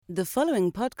The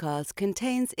following podcast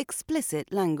contains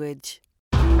explicit language.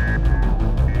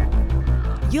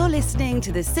 You're listening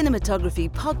to the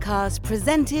Cinematography Podcast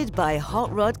presented by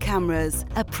Hot Rod Cameras,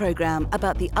 a program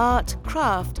about the art,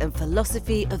 craft, and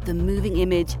philosophy of the moving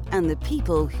image and the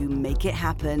people who make it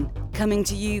happen. Coming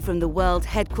to you from the world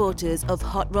headquarters of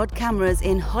Hot Rod Cameras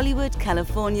in Hollywood,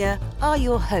 California, are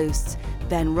your hosts,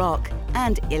 Ben Rock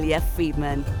and Ilya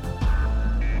Friedman.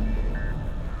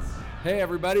 Hey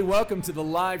everybody, welcome to the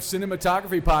live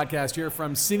cinematography podcast here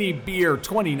from Cine Beer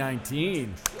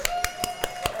 2019.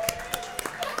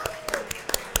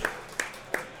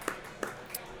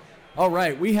 All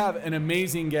right, we have an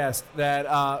amazing guest that,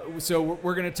 so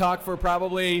we're going to talk for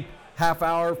probably half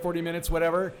hour, 40 minutes,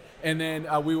 whatever, and then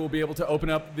we will be able to open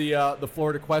up the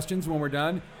floor to questions when we're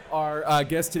done. Our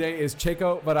guest today is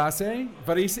Checco Varese.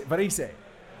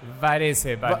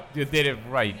 Varese, but you did it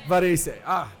right.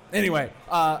 Varese. Anyway,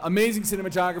 amazing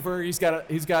cinematographer.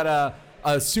 He's got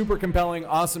a super compelling,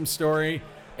 awesome story,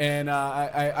 and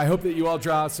I hope that you all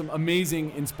draw some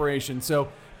amazing inspiration. So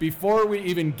before we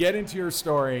even get into your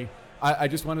story, I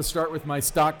just want to start with my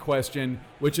stock question,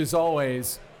 which is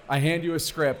always, I hand you a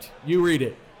script, you read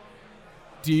it.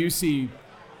 Do you see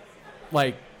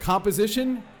like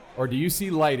composition or do you see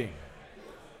lighting?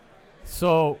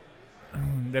 So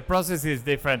the process is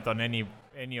different on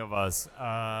any of us.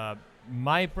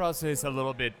 My process is a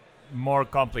little bit more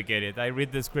complicated. I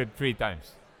read the script 3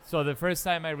 times. So the first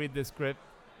time I read the script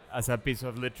as a piece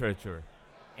of literature,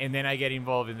 and then I get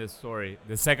involved in the story.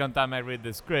 The second time I read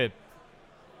the script,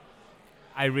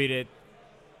 I read it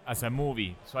as a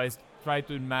movie. So I try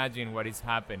to imagine what is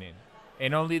happening.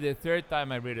 And only the third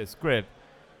time I read a script,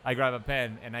 I grab a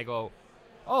pen and I go,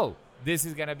 oh, this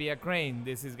is going to be a crane.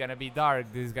 This is going to be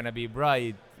dark. This is going to be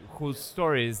bright. Whose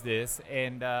story is this?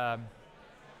 And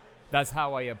that's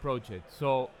how I approach it.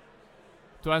 So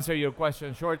to answer your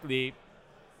question shortly,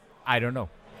 I don't know.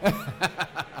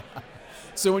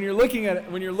 So when you're looking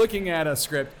at a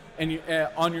script and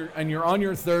you're on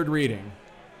your third reading,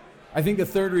 I think the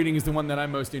third reading is the one that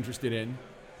I'm most interested in.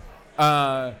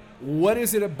 What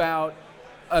is it about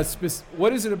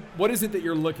what is it that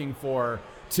you're looking for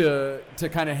to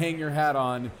kind of hang your hat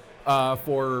on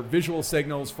for visual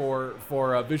signals,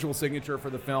 for a visual signature for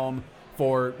the film,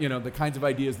 for the kinds of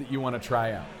ideas that you want to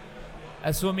try out?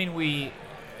 Assuming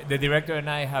the director and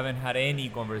I haven't had any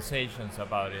conversations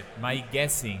about it, my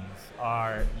guessings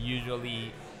are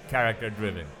usually character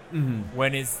driven. Mm-hmm.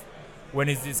 When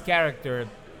is this character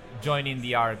joining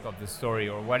the arc of the story,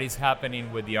 or what is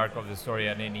happening with the arc of the story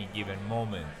at any given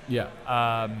moment? Yeah.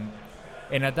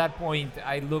 And at that point,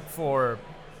 I look for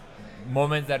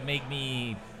moments that make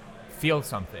me feel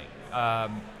something.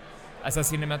 As a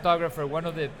cinematographer, one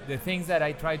of the things that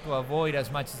I try to avoid as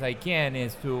much as I can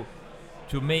is to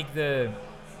make the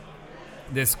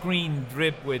screen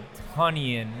drip with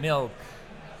honey and milk,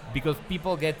 because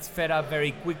people get fed up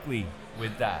very quickly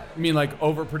with that. You mean like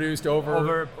overproduced,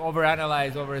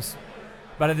 overanalyzed,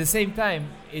 but at the same time,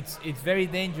 it's very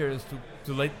dangerous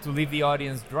to leave the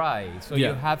audience dry. So yeah.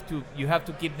 you have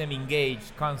to keep them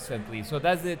engaged constantly. So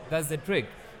that's the trick.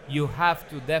 You have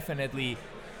to definitely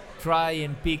try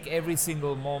and pick every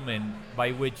single moment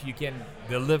by which you can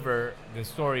deliver the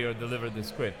story or deliver the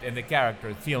script and the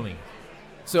character feeling.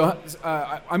 So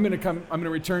I'm going to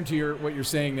return to what you're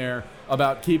saying there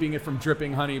about keeping it from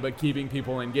dripping honey, but keeping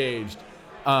people engaged.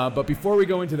 But before we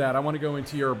go into that, I want to go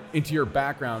into your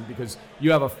background, because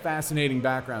you have a fascinating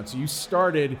background. So you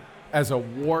started as a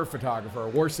war photographer, a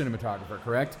war cinematographer,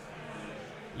 correct?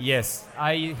 Yes,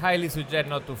 I highly suggest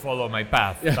not to follow my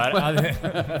path.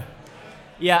 But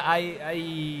yeah,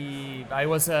 I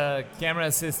was a camera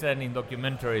assistant in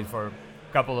documentaries for a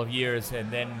couple of years,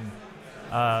 and then.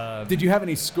 Did you have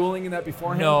any schooling in that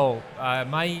beforehand? No,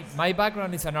 my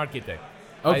background is an architect.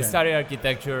 Okay. I studied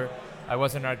architecture. I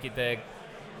was an architect.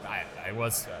 I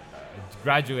was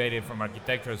graduated from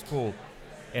architecture school,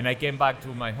 and I came back to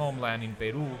my homeland in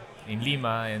Peru, in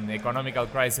Lima, in the economical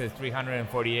crisis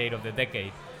 348 of the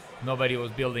decade. Nobody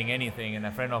was building anything, and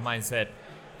a friend of mine said,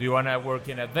 "Do you want to work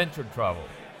in adventure travel?"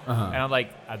 Uh-huh. And I'm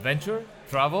like, "Adventure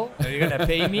travel? Are you gonna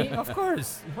pay me?" Of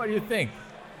course. What do you think?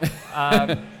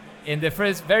 And the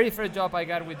very first job I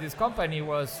got with this company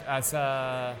was as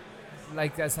a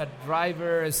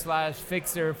driver /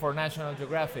 fixer for National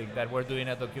Geographic that were doing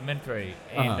a documentary.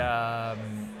 Uh-huh.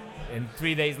 And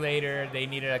 3 days later, they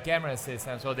needed a camera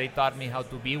assistant, so they taught me how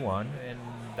to be one, and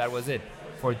that was it.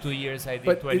 For 2 years, I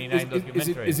did 29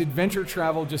 documentaries. Is adventure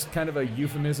travel just kind of a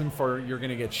euphemism for you're going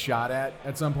to get shot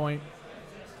at some point?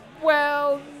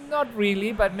 Well, not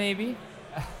really, but maybe.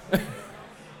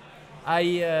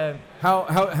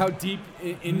 How deep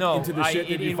into the shit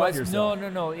did you find yourself?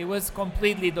 No. It was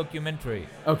completely documentary.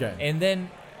 Okay. And then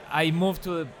I moved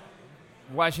to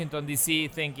Washington, D.C.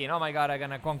 thinking, oh my God, I'm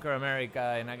going to conquer America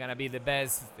and I'm going to be the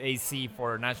best AC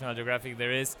for National Geographic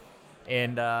there is.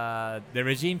 And the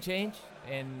regime changed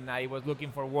and I was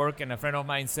looking for work and a friend of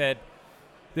mine said,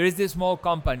 there is this small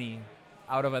company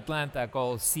out of Atlanta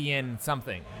called CN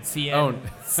something.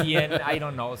 CN, I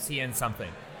don't know, CN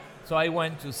something. So I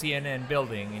went to CNN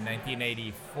building in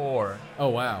 1984. Oh,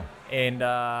 wow. And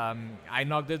I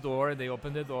knocked the door. They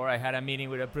opened the door. I had a meeting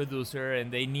with a producer,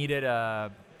 and they needed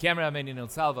a cameraman in El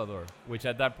Salvador, which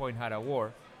at that point had a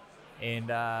war. And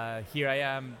here I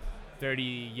am 30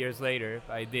 years later.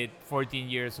 I did 14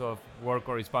 years of war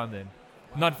correspondent.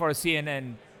 Not for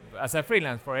CNN as a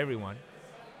freelance, for everyone.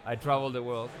 I traveled the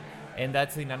world. And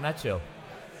that's in a nutshell.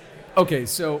 Okay,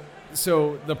 so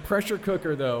the pressure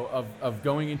cooker, though, of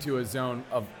going into a zone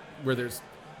of where there's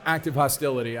active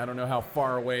hostility, I don't know how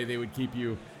far away they would keep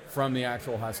you from the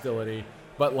actual hostility,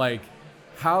 but like,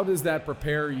 how does that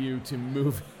prepare you to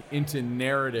move into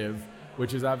narrative,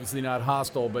 which is obviously not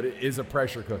hostile, but it is a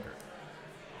pressure cooker?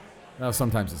 Now,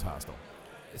 sometimes it's hostile.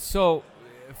 So,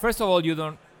 first of all, you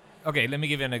don't... Okay, let me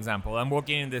give you an example. I'm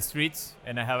walking in the streets,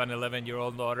 and I have an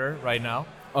 11-year-old daughter right now.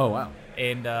 Oh, wow.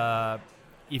 And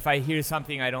if I hear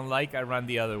something I don't like, I run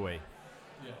the other way.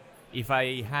 Yeah. If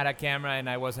I had a camera and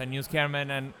I was a news cameraman,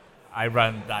 and I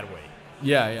run that way.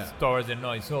 Yeah. Towards the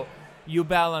noise. So you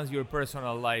balance your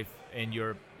personal life and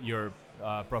your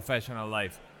professional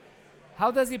life.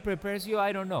 How does it prepare you?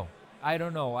 I don't know.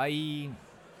 I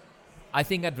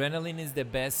think adrenaline is the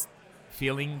best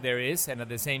feeling there is, and at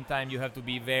the same time you have to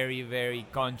be very, very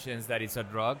conscious that it's a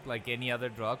drug like any other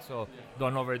drug, so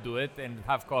don't overdo it and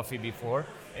have coffee before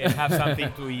and have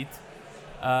something to eat.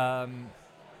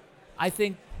 I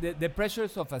think the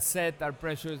pressures of a set are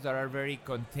pressures that are very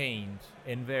contained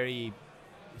and very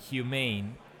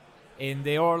humane, and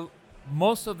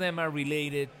most of them are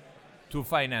related to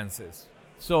finances.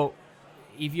 So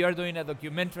if you're doing a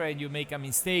documentary and you make a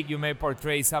mistake, you may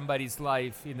portray somebody's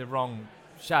life in the wrong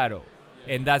shadow.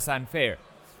 And that's unfair.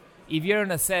 If you're on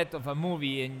a set of a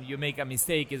movie and you make a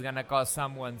mistake, it's going to cost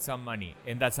someone some money,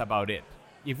 and that's about it.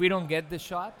 If we don't get the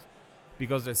shot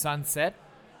because the sun's set,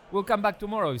 we'll come back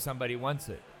tomorrow if somebody wants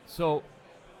it. So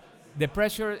the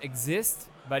pressure exists,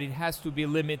 but it has to be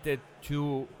limited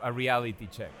to a reality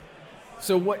check.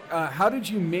 So how did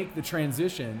you make the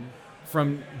transition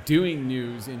from doing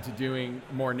news into doing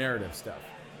more narrative stuff?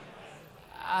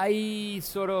 I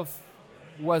sort of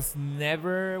was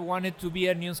never wanted to be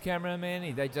a news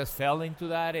cameraman. I just fell into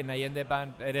that, and I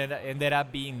ended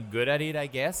up being good at it, I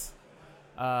guess.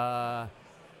 But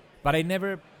I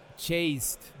never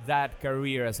chased that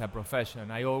career as a profession.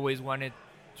 I always wanted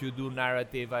to do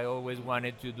narrative. I always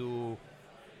wanted to do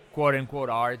quote-unquote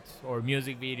art or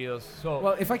music videos. So,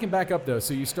 well, if I can back up though,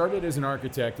 so you started as an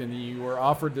architect, and you were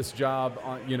offered this job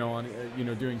on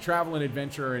doing travel and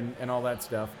adventure and all that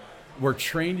stuff. We're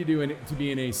trained to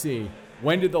be an AC.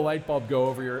 When did the light bulb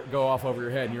go off over your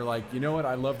head, and you're like, you know what?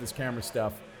 I love this camera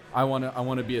stuff. I want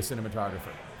to be a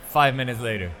cinematographer. 5 minutes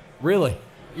later. Really?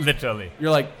 Literally.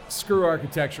 You're like, screw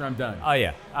architecture, I'm done. Oh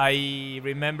yeah. I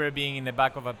remember being in the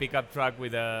back of a pickup truck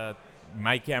with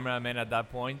my cameraman at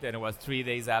that point, and it was 3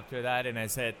 days after that, and I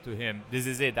said to him, "This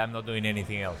is it. I'm not doing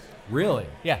anything else." Really?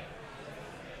 Yeah.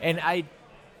 And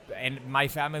my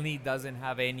family doesn't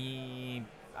have any.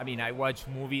 I mean, I watch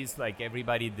movies like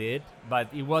everybody did,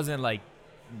 but it wasn't like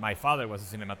my father was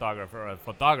a cinematographer or a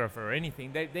photographer or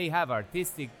anything. They have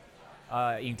artistic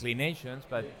inclinations,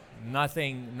 but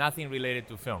nothing related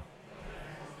to film.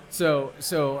 So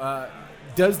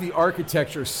does the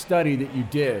architecture study that you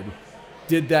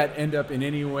did that end up in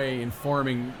any way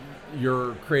informing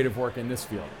your creative work in this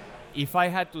field? If I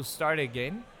had to start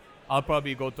again, I'll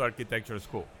probably go to architecture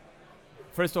school.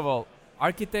 First of all,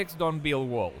 architects don't build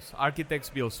walls. Architects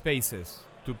build spaces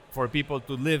for people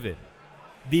to live in.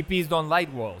 DPs don't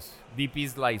light walls.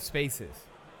 DPs light spaces.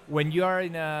 When you are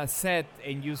in a set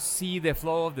and you see the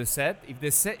flow of the set, if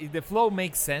the flow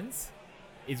makes sense,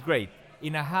 it's great.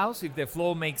 In a house, if the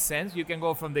flow makes sense, you can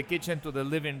go from the kitchen to the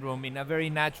living room in a very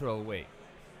natural way.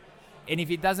 And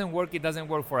if it doesn't work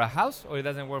for a house, or it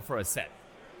doesn't work for a set.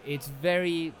 It's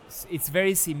very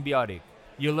symbiotic.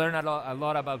 You learn a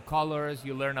lot about colors.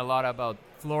 You learn a lot about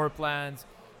floor plans.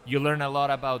 You learn a lot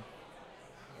about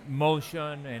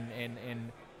motion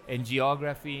and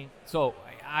geography. So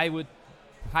I would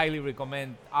highly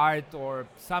recommend art or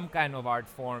some kind of art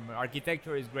form.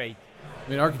 Architecture is great. I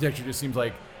mean, architecture just seems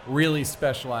like really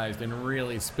specialized and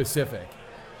really specific.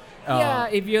 Yeah,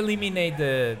 if you eliminate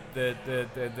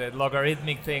the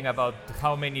logarithmic thing about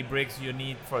how many bricks you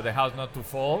need for the house not to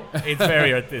fall, it's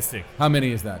very artistic. How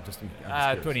many is that? Just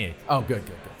 28. Oh, good.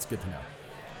 It's good to know.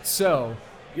 So,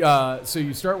 so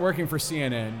you start working for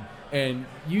CNN, and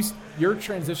your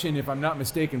transition, if I'm not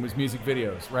mistaken, was music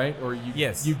videos, right? Or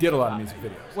yes, you did a lot of music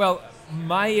videos. Well,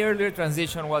 my earlier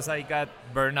transition was I got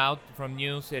burnout from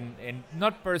news, and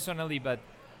not personally, but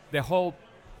the whole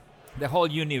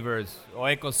universe or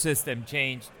ecosystem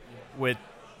changed with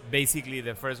basically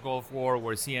the first Gulf War,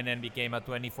 where CNN became a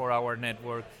 24-hour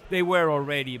network. They were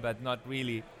already, but not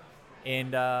really.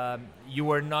 And you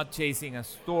were not chasing a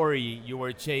story, you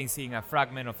were chasing a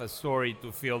fragment of a story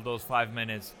to fill those 5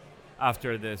 minutes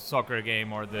after the soccer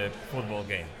game or the football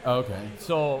game. Okay.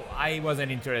 So I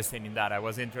wasn't interested in that. I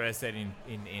was interested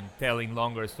in telling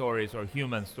longer stories or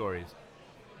human stories.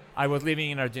 I was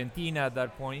living in Argentina at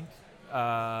that point,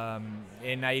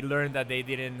 and I learned that they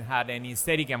didn't have any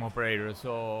Steadicam operators.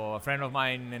 So a friend of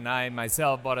mine and I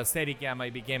myself bought a Steadicam. I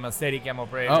became a Steadicam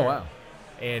operator. Oh, wow.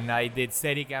 And I did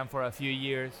Steadicam for a few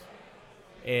years.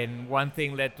 And one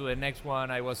thing led to the next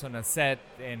one. I was on a set,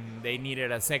 and they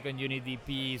needed a second unit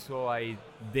DP, so I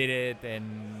did it,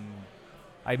 and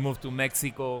I moved to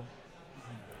Mexico.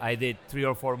 I did 3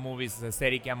 or 4 movies as a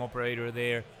Steadicam operator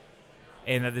there,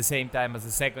 and at the same time as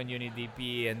a second unit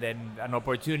DP, and then an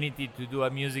opportunity to do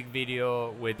a music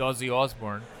video with Ozzy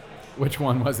Osbourne. Which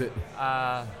one was it?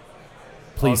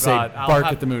 Please say Bark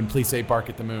at the Moon. Please say Bark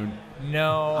at the Moon.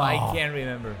 No, I can't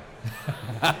remember.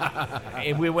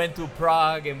 And we went to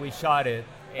Prague and we shot it,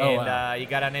 and he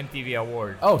got an MTV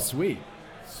award. Oh, sweet.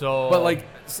 So, but like,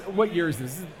 what year is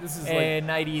this? This is like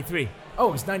 93.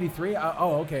 Oh, it's 93.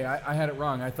 Oh, okay. I had it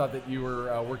wrong. I thought that you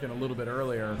were working a little bit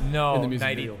earlier. No, in the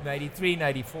music video. 93,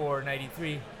 94,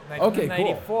 93. Okay,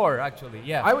 94, cool. Actually,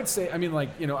 yeah. I would say, I mean, like,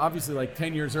 you know, obviously, like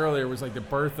 10 years earlier was like the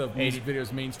birth of music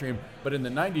videos mainstream, but in the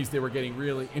 90s they were getting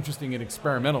really interesting and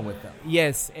experimental with them.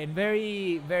 Yes, and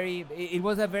it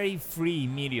was a very free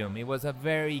medium. It was a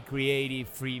very creative,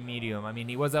 free medium. I mean,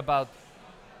 it was about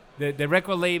the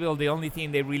record label. The only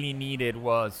thing they really needed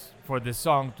was for the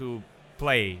song to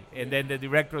play, and then the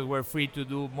directors were free to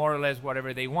do more or less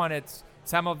whatever they wanted.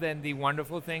 Some of them did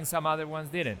wonderful things, some other ones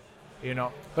didn't. You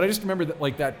know, but I just remember that,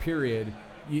 like, that period,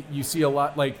 you see a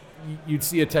lot, like, you'd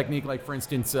see a technique like, for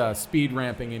instance, speed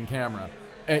ramping in camera.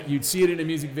 You'd see it in a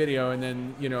music video, and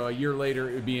then, you know, a year later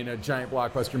it would be in a giant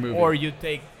blockbuster movie. Or you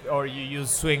use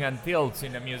swing and tilts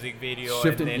in a music video,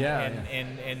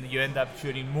 and you end up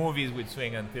shooting movies with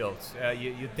swing and tilts.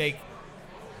 You take,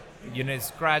 you know,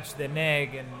 scratch the neck,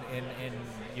 and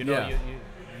you know,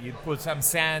 you put some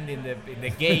sand in the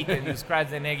gate and you scratch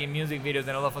the neck in music videos,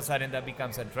 and all of a sudden that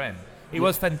becomes a trend. It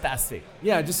was fantastic.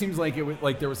 Yeah, it just seems like it was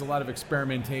like there was a lot of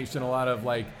experimentation, a lot of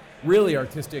like really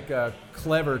artistic,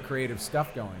 clever, creative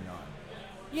stuff going on.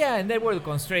 Yeah, and there were the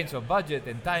constraints of budget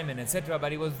and time and etc.,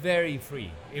 but it was very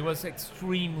free. It was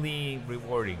extremely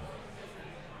rewarding.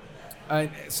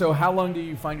 So how long do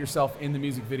you find yourself in the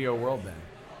music video world then?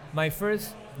 My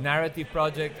first narrative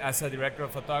project as a director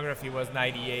of photography was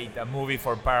 98, a movie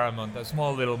for Paramount, a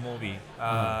small little movie.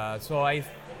 So I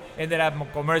ended up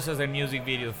commercials and music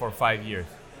videos for 5 years.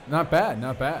 Not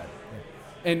bad.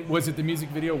 And was it the music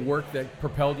video work that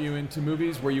propelled you into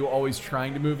movies? Were you always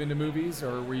trying to move into movies,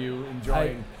 or were you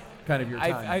enjoying kind of your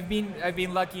time? I've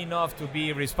been lucky enough to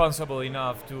be responsible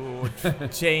enough to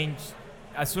change.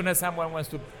 As soon as someone wants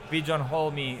to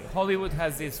pigeonhole me, Hollywood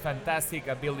has this fantastic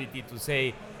ability to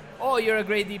say, "Oh, you're a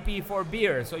great DP for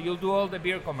beer, so you'll do all the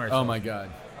beer commercials." Oh my God.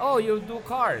 Oh, you'll do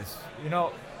cars. You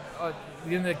know,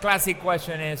 the classic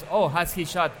question is, "Oh, has he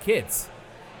shot kids?"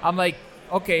 I'm like,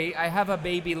 okay, I have a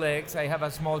baby legs, I have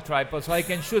a small tripod, so I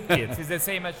can shoot kids. It's the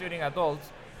same as shooting adults,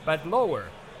 but lower,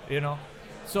 you know.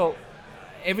 So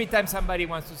every time somebody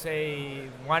wanted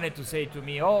to say to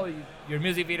me, "Oh, your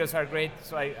music videos are great,"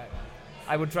 so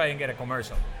I would try and get a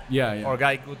commercial. Yeah. Or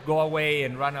guy could go away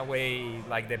and run away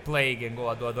like the plague and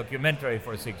go do a documentary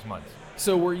for 6 months.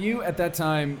 So were you at that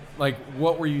time, like,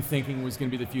 what were you thinking was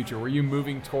going to be the future? Were you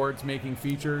moving towards making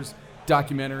features,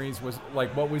 documentaries? Was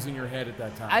like, what was in your head at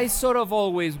that time? I sort of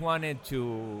always wanted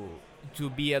to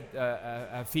be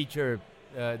a feature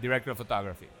director of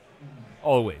photography.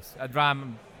 Always. A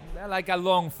drama, like a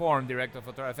long-form director of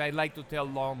photography. I like to tell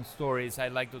long stories. I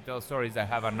like to tell stories that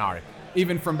have an arc.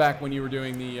 Even from back when you were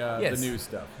doing the news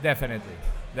stuff? Definitely.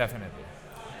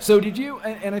 So did you,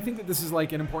 and I think that this is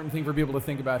like an important thing for people to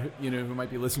think about, who might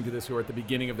be listening to this, who are at the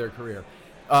beginning of their career.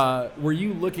 Were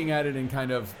you looking at it and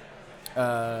kind of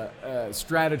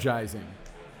strategizing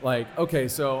Like, okay,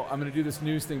 so I'm going to do this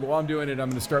news thing, but while I'm doing it, I'm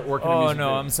going to start working on Oh, music no,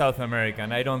 videos. I'm South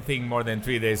American. I don't think more than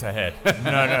 3 days ahead.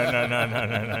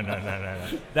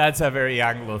 No. That's a very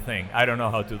Anglo thing. I don't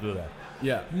know how to do that.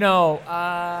 Yeah. No,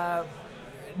 I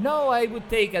would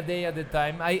take a day at a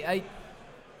time. I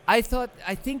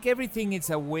think everything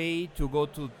is a way to go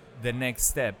to the next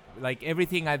step. Like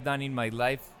everything I've done in my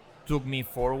life took me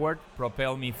forward,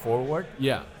 propelled me forward.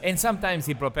 Yeah. And sometimes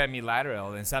it propelled me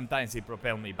lateral, and sometimes it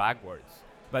propelled me backwards.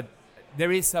 But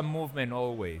there is some movement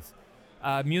always.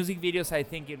 Music videos, I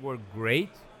think it worked great.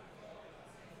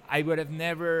 I would have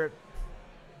never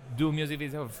do music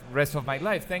videos the rest of my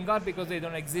life. Thank God, because they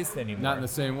don't exist anymore. Not in the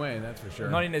same way, that's for sure.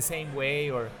 Not in the same way.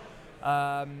 Or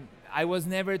I was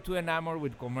never too enamored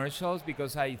with commercials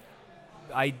because I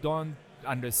don't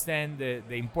understand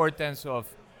the importance of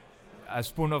a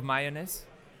spoon of mayonnaise.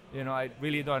 You know, I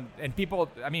really don't. And people,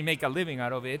 make a living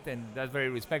out of it, and that's very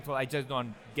respectful. I just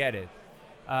don't get it.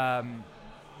 I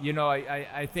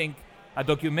think a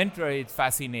documentary is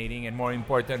fascinating and more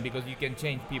important because you can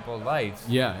change people's lives.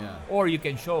 Yeah. Or you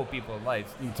can show people's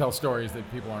lives. You can tell stories that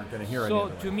people aren't going to hear.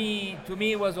 So to me,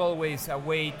 it was always a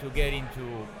way to get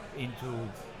into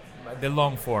the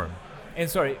long form. And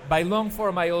sorry, by long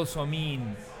form, I also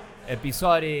mean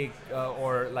episodic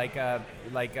or like a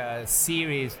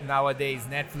series nowadays,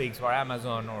 Netflix or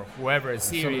Amazon or whoever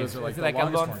series. Like it's like a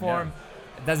long form. Yeah.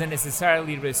 Doesn't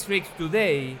necessarily restrict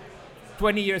today.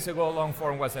 20 years ago, long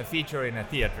form was a feature in a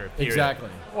theater, period.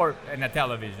 Exactly. Or in a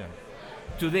television.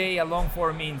 Today, a long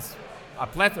form means a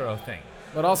plethora of things.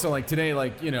 But also, like today,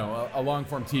 like, a long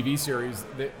form TV series,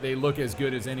 they look as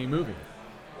good as any movie.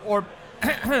 Or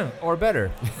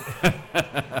better.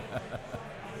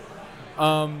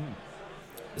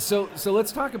 So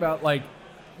let's talk about like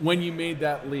when you made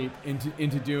that leap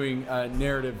into doing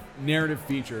narrative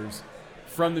features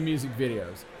from the music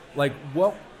videos. Like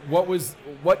what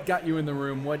got you in the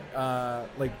room? What how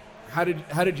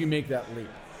did you make that leap,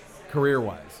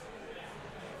 career-wise?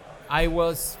 I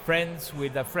was friends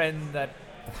with a friend that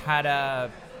had a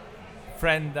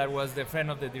friend that was the friend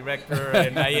of the director,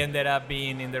 and I ended up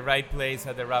being in the right place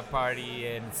at the right party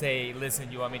and say,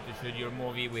 listen, you want me to shoot your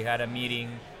movie? We had a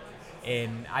meeting,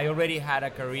 and I already had a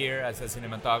career as a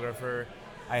cinematographer.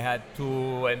 I had 2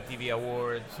 MTV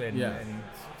awards and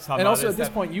some and also other at this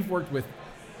stuff. point, you've worked with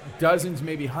dozens,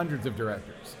 maybe hundreds of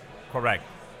directors. Correct.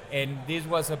 And this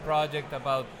was a project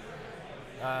about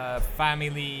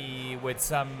family with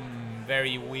some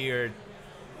very weird,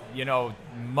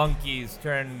 monkeys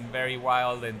turn very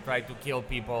wild and try to kill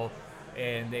people,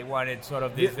 and they wanted sort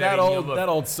of this that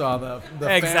old Saw, the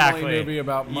exactly. family movie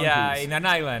about monkeys. Yeah, in an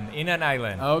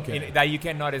island. Oh, okay. That you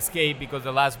cannot escape because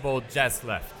the last boat just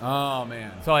left. Oh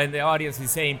man. So and the audience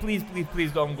is saying,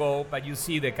 please don't go, but you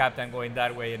see the captain going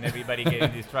that way and everybody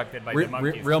getting distracted by the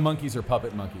monkeys. Real monkeys or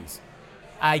puppet monkeys?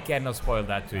 I cannot spoil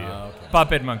that to you. Okay.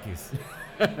 Puppet monkeys.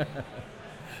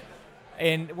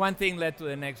 And one thing led to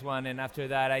the next one, and after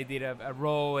that I did a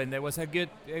row, and there was a good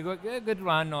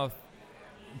run of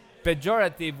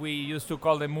pejorative. We used to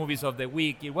call them movies of the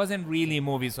week. It wasn't really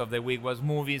movies of the week; it was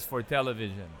movies for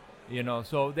television.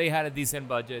 So they had a decent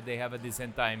budget, they have a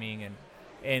decent timing,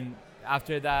 and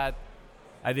after that,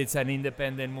 I did some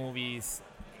independent movies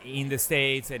in the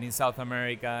States and in South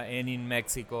America and in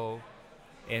Mexico.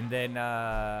 And then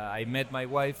I met my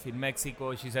wife in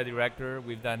Mexico. She's a director.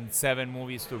 We've done 7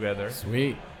 movies together.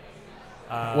 Sweet.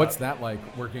 What's that like,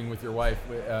 working with your wife?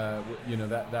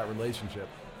 That relationship.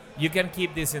 You can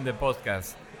keep this in the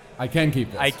podcast. I can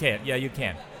keep this. I can. Yeah, you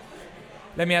can.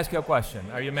 Let me ask you a question.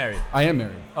 Are you married? I am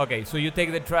married. Okay, so you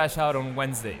take the trash out on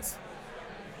Wednesdays.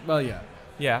 Well, yeah.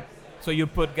 Yeah. So you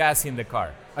put gas in the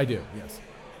car. I do. Yes.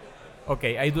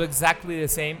 Okay, I do exactly the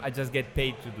same. I just get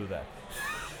paid to do that.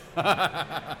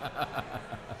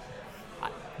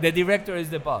 The director is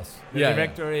the boss. The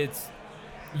director is.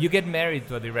 You get married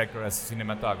to a director as a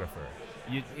cinematographer.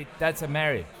 That's a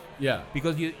marriage. Yeah.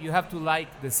 Because you have to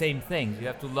like the same things. You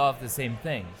have to love the same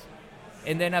things.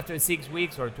 And then after 6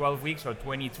 weeks or 12 weeks or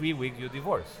 23 weeks, you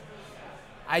divorce.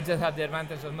 I just have the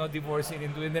advantage of not divorcing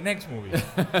and doing the next movie.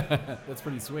 That's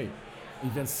pretty sweet.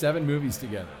 You've done 7 movies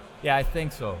together. Yeah, I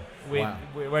think so. Wow.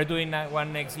 We're doing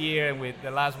one next year, and with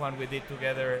the last one we did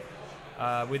together.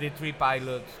 We did 3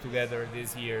 pilots together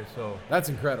this year. So that's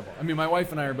incredible. I mean, my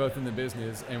wife and I are both in the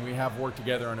business, and we have worked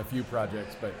together on a few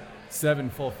projects, but 7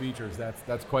 full features,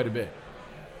 that's quite a bit.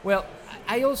 Well,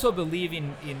 I also believe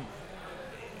in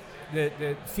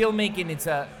the filmmaking.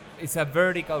 It's a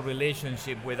vertical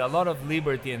relationship with a lot of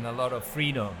liberty and a lot of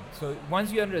freedom. So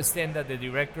once you understand that the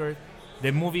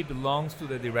movie belongs to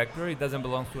the director, it doesn't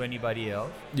belong to anybody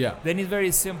else. Yeah. Then it's very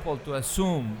simple to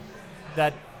assume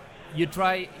that you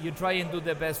try and do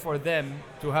the best for them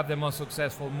to have the most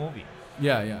successful movie.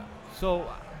 Yeah. So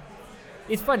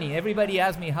it's funny. Everybody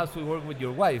asks me how to work with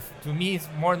your wife. To me, it's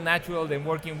more natural than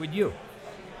working with you.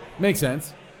 Makes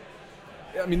sense.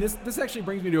 I mean, this actually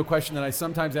brings me to a question that I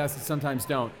sometimes ask and sometimes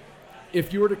don't.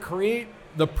 If you were to create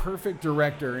the perfect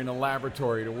director in a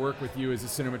laboratory to work with you as a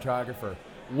cinematographer,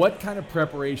 what kind of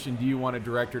preparation do you want a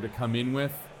director to come in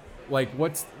with? Like,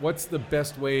 what's the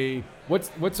best way?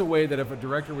 What's a way that if a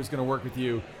director was going to work with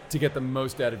you to get the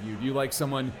most out of you? Do you like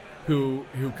someone who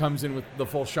comes in with the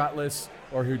full shot list,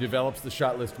 or who develops the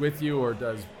shot list with you, or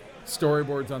does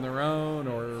storyboards on their own,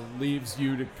 or leaves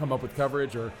you to come up with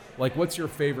coverage, or like, what's your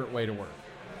favorite way to work?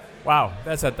 Wow,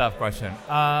 that's a tough question.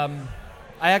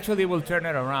 I actually will turn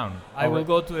it around. I will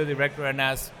go to the director and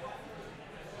ask,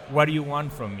 what do you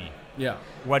want from me? Yeah.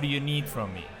 What do you need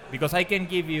from me? Because I can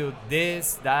give you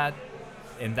this, that,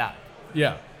 and that.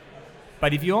 Yeah.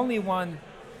 But if you only want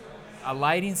a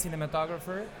lighting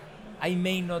cinematographer, I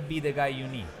may not be the guy you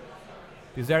need.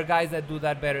 Because there are guys that do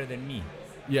that better than me.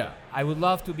 Yeah. I would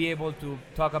love to be able to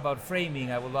talk about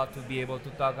framing. I would love to be able to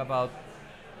talk about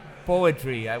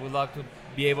poetry. I would love to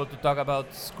be able to talk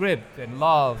about script and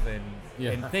love and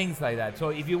things like that. So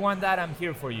if you want that, I'm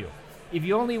here for you. If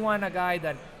you only want a guy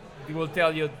that will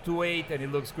tell you 2.8 and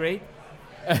it looks great,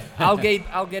 I'll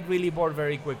get really bored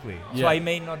very quickly. Yeah. So I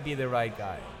may not be the right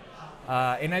guy.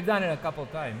 And I've done it a couple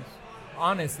times,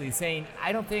 honestly, saying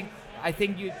I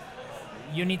think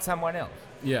you need someone else.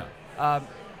 Yeah.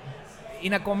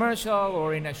 In a commercial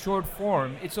or in a short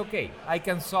form, it's okay. I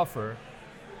can suffer,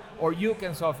 or you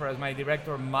can suffer as my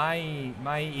director, my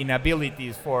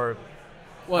inabilities for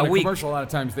well, a in a week. commercial, a lot of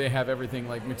times they have everything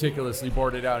like meticulously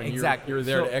boarded out, and Exactly. you're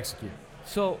there to execute.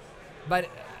 So, but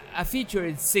a feature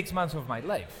is 6 months of my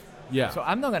life. Yeah. So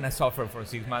I'm not gonna suffer for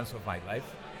 6 months of my life.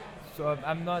 So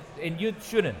I'm not, and you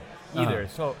shouldn't either.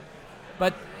 So,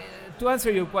 but to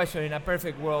answer your question, in a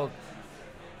perfect world,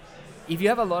 if you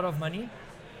have a lot of money,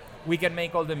 we can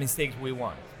make all the mistakes we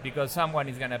want because someone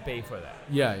is gonna pay for that.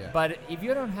 Yeah. But if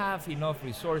you don't have enough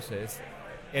resources,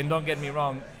 and don't get me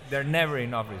wrong, there are never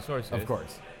enough resources. Of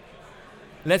course.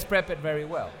 Let's prep it very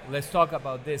well. Let's talk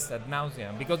about this ad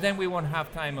nauseam, because then we won't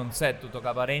have time on set to talk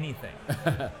about anything.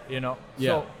 Yeah.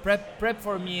 So prep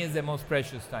for me is the most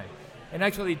precious time. And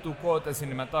actually, to quote a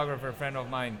cinematographer friend of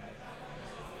mine,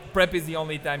 prep is the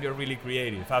only time you're really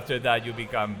creative. After that, you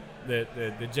become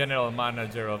the general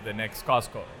manager of the next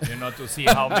Costco, to see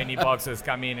how many boxes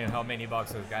come in and how many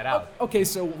boxes got out. Okay,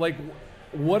 so like,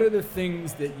 what are the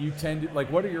things that you tend to,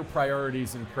 like, what are your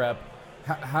priorities in prep?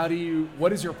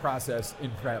 What is your process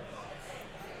in prep?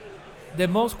 The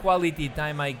most quality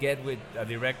time I get with a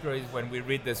director is when we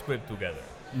read the script together.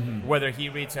 Mm-hmm. Whether he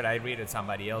reads it, I read it,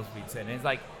 somebody else reads it. And it's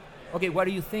like, okay, what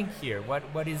do you think here?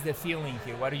 What is the feeling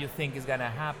here? What do you think is gonna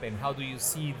happen? How do you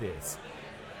see this?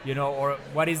 Or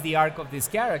what is the arc of this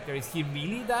character? Is he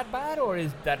really that bad, or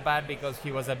is that bad because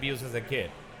he was abused as a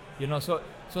kid?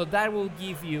 So that will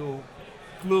give you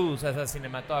clues as a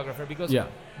cinematographer, because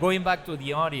going back to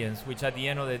the audience, which at the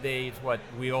end of the day is what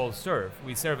we all serve.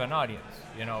 We serve an audience.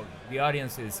 The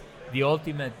audience is the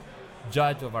ultimate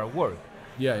judge of our work.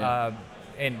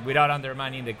 And without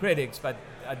undermining the critics, but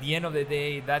at the end of the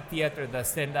day, that theater that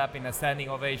stand up in a standing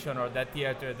ovation, or that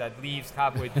theater that leaves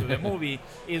halfway through the movie,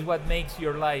 is what makes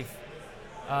your life.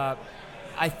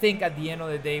 I think at the end of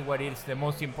the day, what is the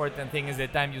most important thing is the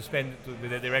time you spend with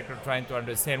the director trying to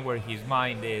understand where his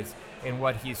mind is and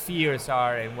what his fears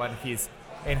are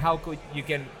and how you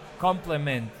can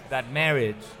complement that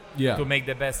marriage to make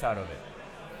the best out of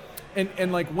it.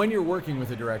 And like, when you're working with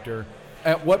a director,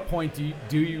 at what point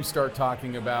do you start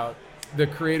talking about the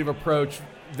creative approach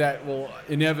that will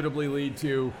inevitably lead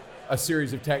to a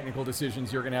series of technical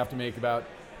decisions you're going to have to make about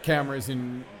cameras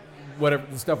and whatever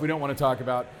the stuff we don't want to talk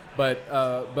about, but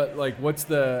like,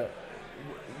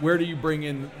 where do you bring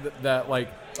in that, like,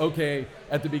 okay,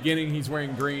 at the beginning he's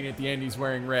wearing green, at the end he's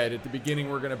wearing red, at the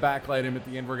beginning we're going to backlight him, at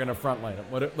the end we're going to frontlight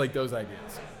him, like those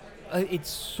ideas? It's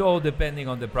so depending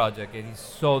on the project. It is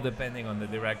so depending on the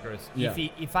directors. Yeah.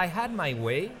 If I had my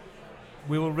way,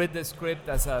 we will read the script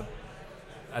as a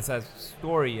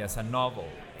story, as a novel,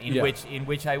 in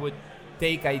which I would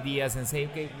take ideas and say,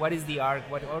 okay, what is the arc?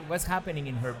 What's happening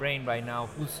in her brain right now?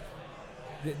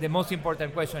 The most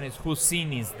important question is, whose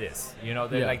scene is this? There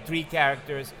are like 3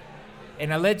 characters,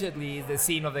 and allegedly it's the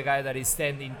scene of the guy that is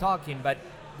standing talking, but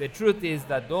the truth is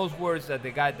that those words that the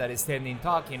guy that is standing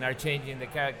talking are changing the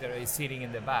character that is sitting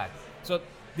in the back. So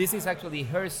this is actually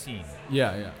her scene.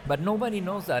 Yeah. But nobody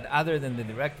knows that other than the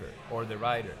director or the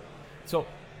writer. So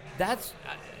that's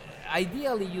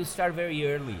ideally you start very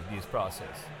early this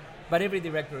process. But every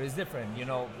director is different. You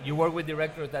know, you work with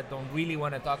directors that don't really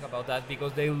want to talk about that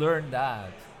because they learn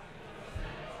that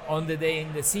on the day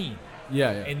in the scene.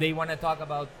 Yeah. And they want to talk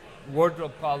about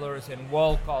wardrobe colors and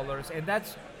wall colors, and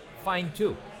that's fine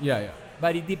too. Yeah.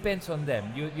 But it depends on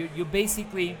them. You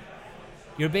basically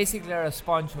are a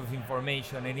sponge of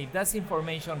information, and if that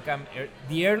information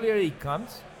the earlier it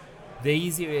comes, the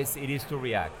easier it is to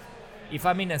react. If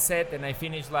I'm in a set and I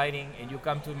finish lighting and you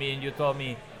come to me and you told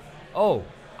me, oh,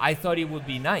 I thought it would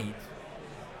be night,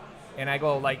 and I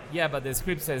go like, yeah, but the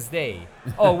script says day.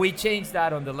 Oh, we changed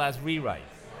that on the last rewrite.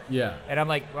 Yeah. And I'm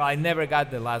like, well, I never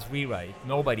got the last rewrite.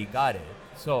 Nobody got it.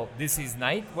 So this is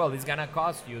night? Well, it's going to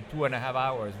cost you 2.5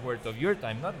 hours worth of your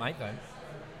time, not my time.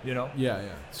 You know? Yeah.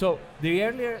 So the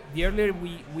earlier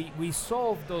we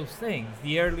solve those things,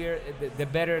 the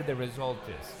better the result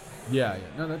is. Yeah.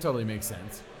 No, that totally makes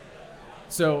sense.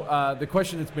 So the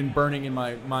question that's been burning in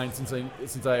my mind since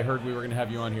I heard we were going to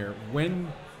have you on here: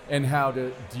 when and how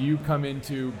do you come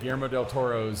into Guillermo Del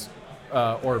Toro's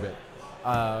orbit?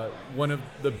 One of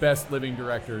the best living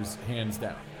directors, hands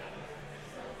down.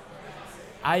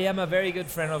 I am a very good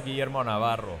friend of Guillermo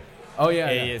Navarro. Oh yeah.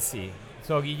 ASC.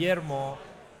 So Guillermo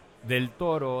Del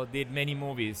Toro did many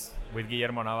movies with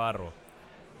Guillermo Navarro,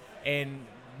 and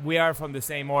we are from the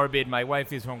same orbit. My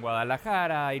wife is from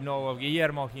Guadalajara. I know of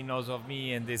Guillermo. He knows of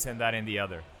me, and this and that and the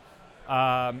other.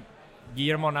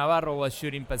 Guillermo Navarro was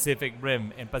shooting Pacific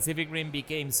Rim, and Pacific Rim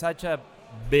became such a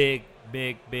big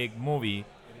movie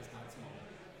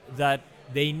that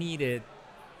they needed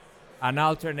an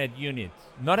alternate unit,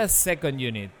 not a second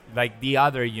unit like the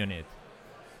other unit,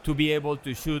 to be able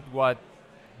to shoot what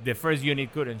the first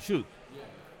unit couldn't shoot. Yeah.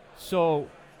 So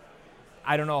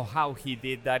I don't know how he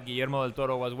did that. Guillermo Del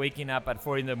Toro was waking up at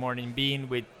 4 a.m, being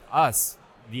with us,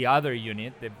 the other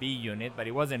unit, the B unit, but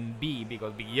it wasn't B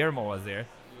because Guillermo was there.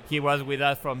 He was with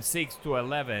us from 6 to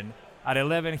 11. At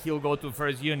 11, he'll go to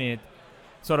first unit,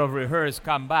 sort of rehearse,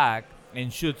 come back,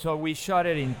 and shoot. So we shot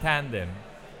it in tandem.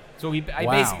 So I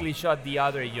basically shot the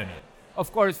other unit.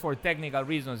 Of course, for technical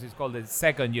reasons, it's called the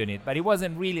second unit, but it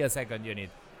wasn't really a second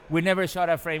unit. We never shot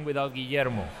a frame without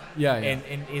Guillermo. Yeah.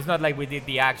 And it's not like we did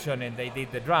the action and they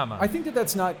did the drama. I think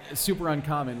that's not super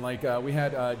uncommon. Like we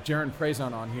had Jaron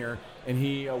Prezon on here, and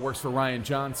he works for Rian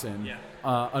Johnson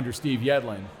under Steve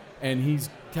Yedlin. And he's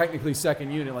technically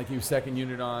second unit, like he was second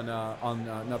unit on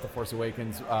not The Force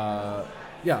Awakens.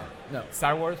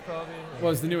 Star Wars probably?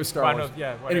 Well, it's the newest Star Wars.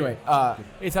 Anyway.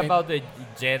 it's about the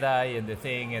Jedi and the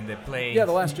thing and the plane. Yeah,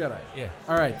 The Last Jedi. Yeah.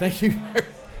 All right, thank you.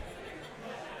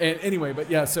 And anyway,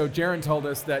 so Jaron told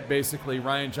us that basically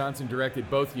Rian Johnson directed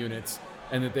both units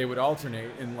and that they would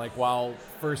alternate. And like while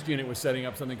first unit was setting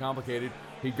up something complicated,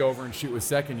 he'd go over and shoot with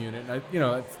second unit.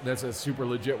 And that's a super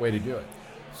legit way to do it.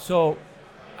 So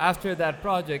after that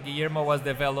project, Guillermo was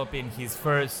developing his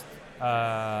first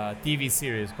TV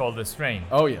series called The Strain.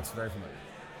 Oh, yes, very familiar.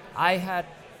 I had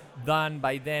done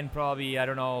by then probably,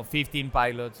 15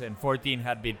 pilots, and 14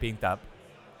 had been picked up.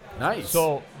 Nice.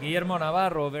 So Guillermo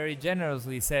Navarro very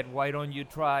generously said, why don't you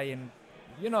try and,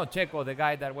 Checco, the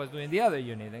guy that was doing the other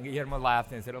unit. And Guillermo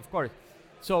laughed and said, of course.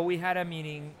 So we had a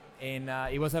meeting, and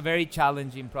it was a very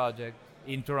challenging project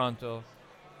in Toronto.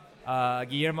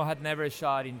 Guillermo had never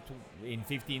shot in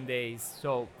 15 days.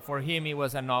 So for him, it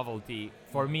was a novelty.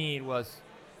 For me, it was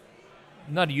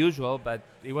not usual, but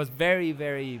it was very,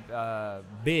 very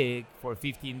big for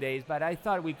 15 days. But I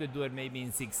thought we could do it maybe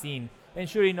in 16. And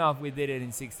sure enough, we did it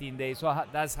in 16 days. So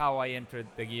that's how I entered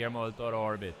the Guillermo Del Toro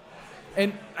orbit.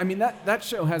 And I mean, that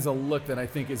show has a look that I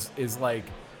think is like,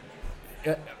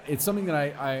 it's something that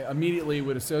I immediately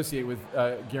would associate with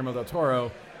Guillermo Del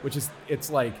Toro, which is, it's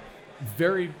like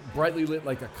very brightly lit,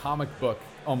 like a comic book,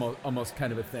 almost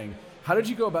kind of a thing. How did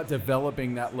you go about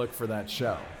developing that look for that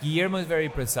show? Guillermo is very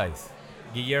precise.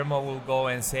 Guillermo will go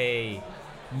and say,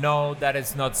 no, that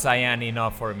is not cyan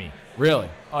enough for me. Really?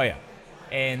 Oh, yeah.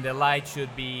 And the light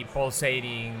should be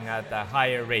pulsating at a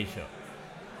higher ratio.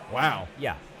 Wow.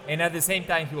 Yeah. And at the same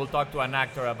time, he will talk to an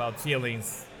actor about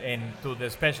feelings and to the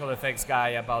special effects guy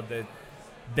about the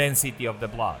density of the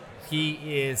blood.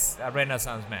 He is a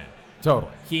Renaissance man.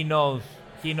 Totally. He knows.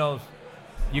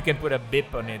 You can put a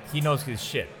bip on it. He knows his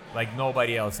shit like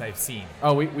nobody else I've seen.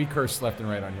 Oh, we curse left and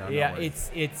right on here. Yeah,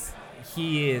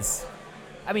 he is.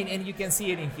 I mean, and you can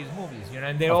see it in his movies,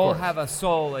 and they all have a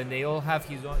soul, and they all have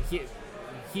his own.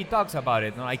 He talks about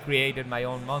it. I created my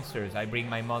own monsters. I bring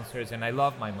my monsters, and I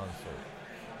love my monsters.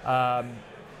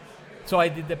 So I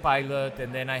did the pilot,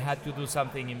 and then I had to do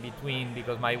something in between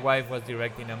because my wife was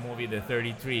directing a movie, the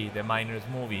 33, the miners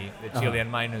movie, the Chilean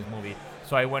miners movie.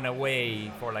 So I went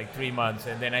away for like 3 months,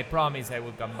 and then I promised I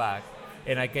would come back.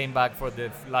 And I came back for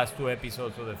the last 2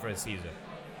 episodes of the first season.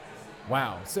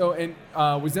 Wow. So, and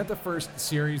was that the first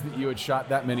series that you had shot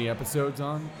that many episodes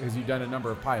on? Because you've done a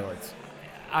number of pilots.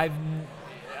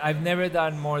 I've never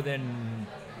done more than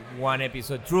one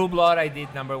episode. True Blood, I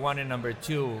did number 1 and number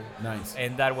 2. Nice.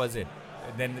 And that was it.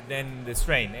 Then the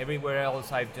Strain. Everywhere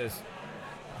else, I just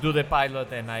do the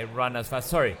pilot and I run as fast.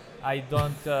 Sorry, I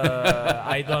don't.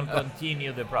 I don't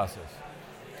continue the process.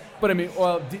 But I mean,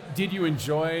 well, did you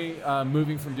enjoy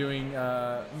moving from doing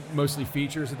mostly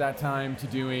features at that time to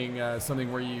doing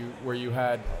something where you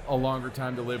had a longer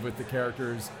time to live with the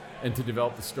characters and to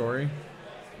develop the story?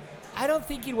 I don't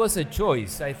think it was a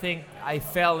choice. I think I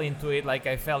fell into it like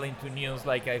I fell into news,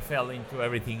 like I fell into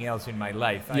everything else in my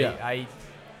life. Yeah.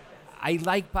 I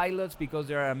like pilots because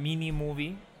they're a mini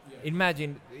movie. Yeah.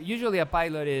 Imagine, usually a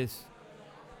pilot is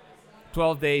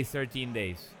 12 days, 13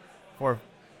 days for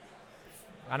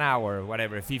an hour,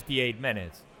 whatever, 58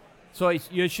 minutes. So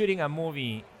you're shooting a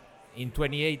movie in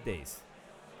 28 days,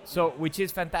 so which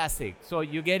is fantastic. So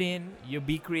you get in, you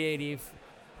be creative,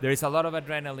 there is a lot of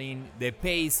adrenaline, the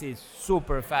pace is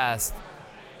super fast,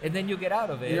 and then you get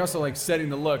out of it. And you're also like setting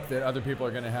the look that other people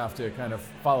are going to have to kind of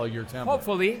follow your tempo.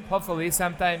 Hopefully,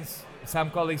 sometimes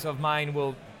some colleagues of mine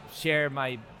will share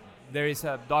there is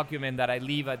a document that I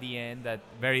leave at the end that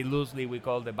very loosely we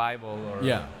call the Bible, or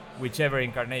whichever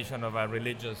incarnation of a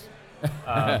religious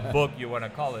book you want to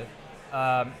call it.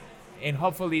 And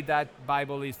hopefully that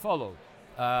Bible is followed.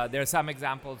 There are some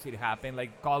examples it happened,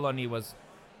 like Colony was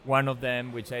one of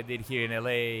them, which I did here in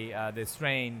LA, The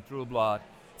Strain, True Blood,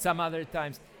 some other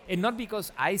times. And not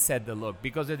because I said the look,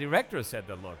 because the director said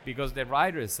the look, because the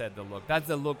writers said the look. That's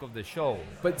the look of the show.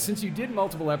 But since you did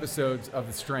multiple episodes of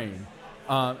The Strain,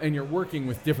 and you're working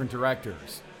with different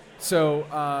directors, so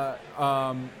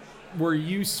were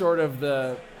you sort of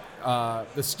the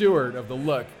steward of the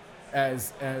look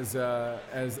as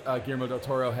Guillermo Del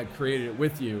Toro had created it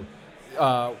with you?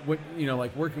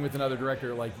 Like working with another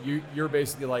director, like you're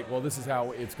basically like, well, this is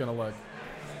how it's going to look.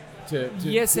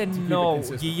 Yes and no.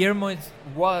 Guillermo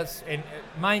was, and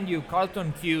mind you,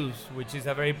 Carlton Hughes, which is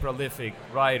a very prolific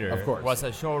writer, of course, was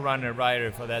a showrunner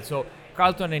writer for that. So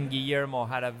Carlton and Guillermo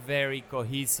had a very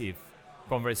cohesive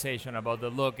conversation about the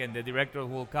look, and the director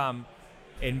will come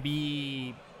and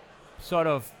be sort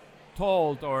of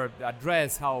told or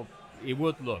address how it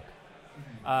would look.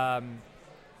 But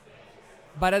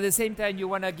at the same time, you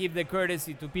want to give the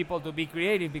courtesy to people to be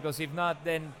creative, because if not,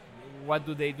 then what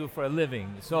do they do for a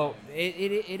living? So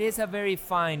it is a very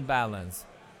fine balance.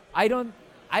 I don't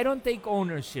take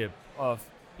ownership of,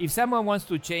 if someone wants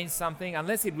to change something,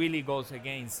 unless it really goes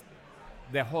against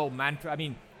the whole mantra. I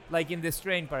mean, like in The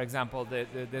Strain, for example,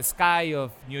 the sky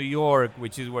of New York,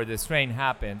 which is where The Strain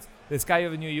happens, the sky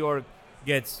of New York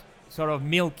gets sort of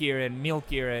milkier and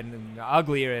milkier and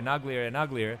uglier and uglier and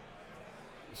uglier.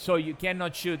 So you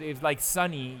cannot shoot. If like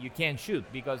sunny, you can't shoot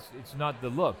because it's not the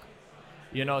look.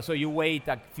 So you wait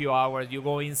a few hours, you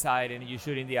go inside and you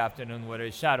shoot in the afternoon where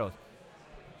there's shadows.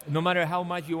 No matter how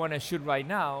much you want to shoot right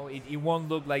now, it won't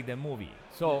look like the movie.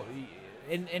 So,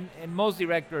 and most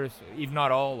directors, if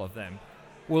not all of them,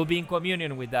 will be in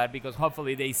communion with that, because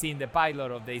hopefully they've seen the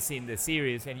pilot or they've seen the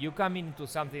series, and you come into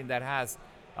something that has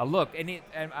a look. And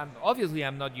obviously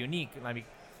I'm not unique. I mean,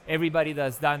 everybody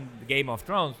that's done Game of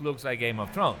Thrones looks like Game of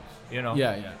Thrones,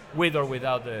 Yeah. With or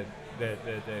without the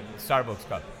Starbucks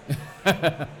cup.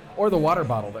 Or the water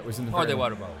bottle that was in the Or the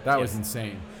water bottle. That was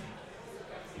insane.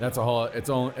 That's a whole its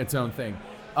own thing.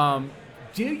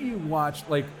 Do you watch,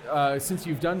 like, since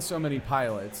you've done so many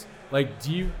pilots, like,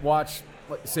 do you watch,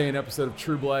 like, say, an episode of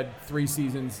True Blood 3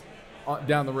 seasons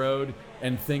down the road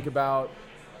and think about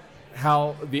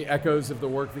how the echoes of the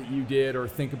work that you did, or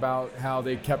think about how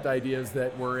they kept ideas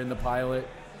that were in the pilot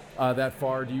that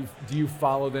far? Do you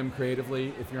follow them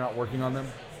creatively if you're not working on them?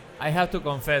 I have to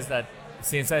confess that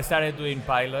since I started doing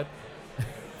pilot,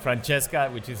 Francesca,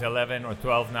 which is 11 or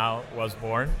 12 now, was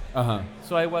born.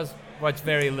 So I watched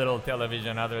very little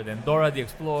television other than Dora the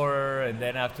Explorer, and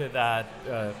then after that,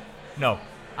 no.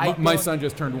 My son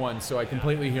just turned 1, so I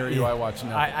completely hear you. I watch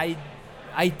nothing.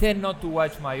 I tend not to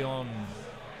watch my own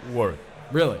work.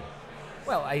 Really?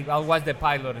 Well, I'll watch the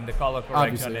pilot and the color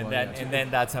correction, and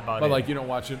then that's about it. But like, you don't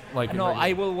watch it like? No,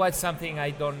 I will watch something I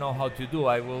don't know how to do.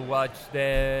 I will watch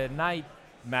the Night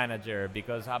Manager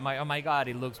because oh my God,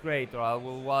 it looks great. Or I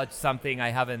will watch something I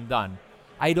haven't done.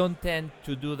 I don't tend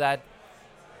to do that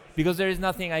because there is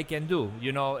nothing I can do.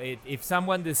 If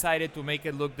someone decided to make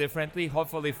it look differently,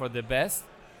 hopefully for the best,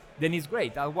 then it's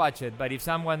great. I'll watch it. But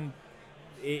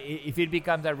if it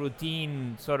becomes a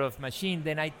routine sort of machine,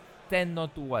 then I tend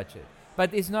not to watch it.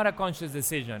 But it's not a conscious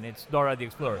decision. It's Dora the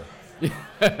Explorer.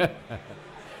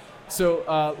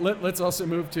 So let's also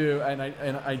move to, and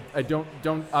I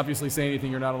don't obviously say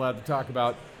anything you're not allowed to talk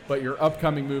about, but your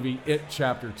upcoming movie, It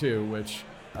Chapter 2, which,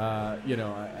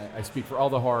 I speak for all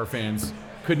the horror fans,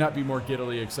 could not be more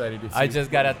giddily excited to see. I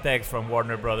just got a text from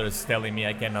Warner Brothers telling me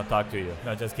I cannot talk to you.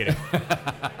 No, just kidding.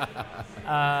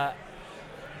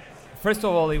 First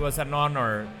of all, it was an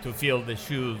honor to fill the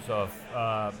shoes of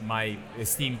my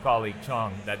esteemed colleague,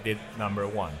 Chong, that did number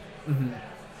 1. Mm-hmm.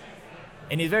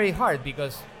 And it's very hard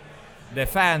because the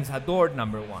fans adored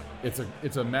number 1.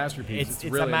 It's a masterpiece. It's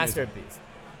really a masterpiece. Amazing.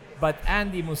 But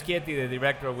Andy Muschietti, the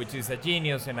director, which is a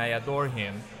genius, and I adore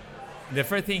him, the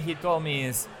first thing he told me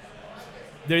is,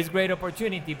 there is great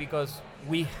opportunity because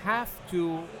we have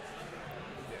to,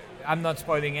 I'm not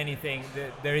spoiling anything,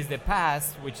 there is the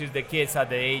past, which is the kids at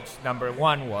the age number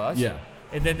 1 was. Yeah.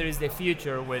 And then there is the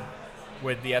future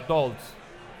with the adults,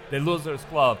 the Losers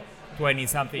Club,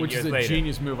 20-something years later. Which is a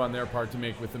genius move on their part to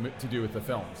do with the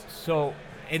films. So,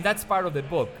 and that's part of the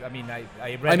book. I mean, I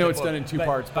read I know the it's book, done in 2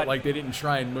 parts, but like they didn't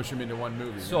try and mush them into one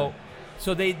movie. So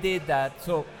they did that.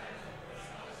 So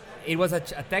it was a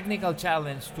technical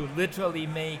challenge to literally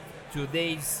make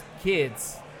today's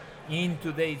kids in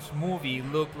today's movie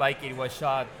look like it was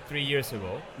shot 3 years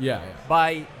ago. Yeah.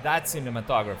 By that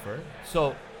cinematographer.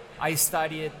 So I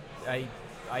study it.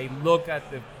 I look at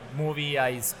the movie.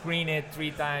 I screen it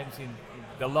 3 times in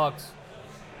deluxe.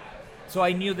 So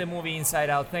I knew the movie inside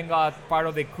out. Thank God part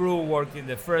of the crew worked in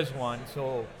the first one.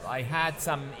 So I had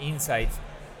some insights.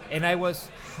 And I was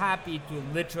happy to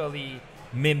literally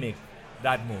mimic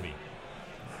that movie.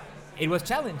 It was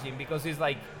challenging because it's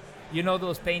like,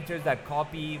 those painters that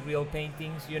copy real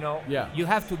paintings, Yeah. You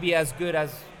have to be as good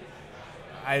as,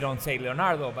 I don't say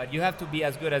Leonardo, but you have to be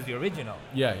as good as the original.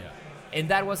 Yeah. And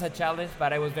that was a challenge,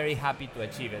 but I was very happy to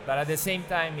achieve it. But at the same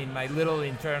time, in my little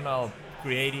internal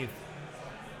creative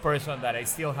person that I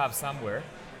still have somewhere,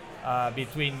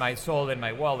 between my soul and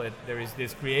my wallet, there is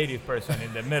this creative person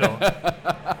in the middle.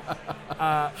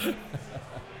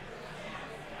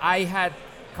 I had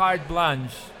carte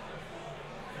blanche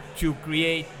to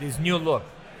create this new look,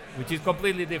 which is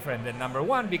completely different than number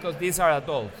 1 because these are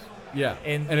adults. Yeah,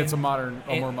 and it's a more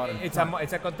modern. It's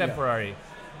a contemporary. Yeah.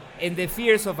 And the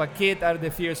fears of a kid are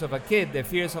the fears of a kid. The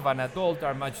fears of an adult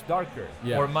are much darker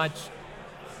or much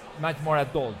more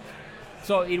adult.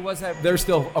 So it was They're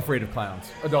still afraid of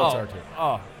clowns. Adults are too.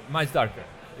 Oh, much darker,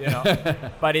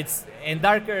 But it's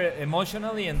darker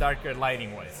emotionally and darker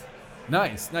lighting-wise.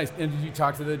 Nice. And did you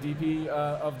talk to the DP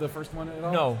of the first one at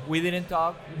all? No, we didn't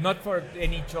talk. Not for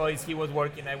any choice. He was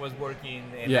working, I was working,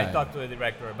 and I talked to the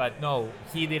director. But no,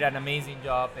 he did an amazing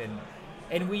job,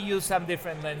 and we used some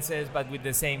different lenses, but with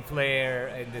the same flair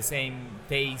and the same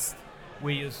taste.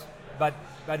 But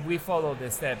we followed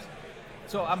the steps.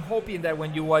 So I'm hoping that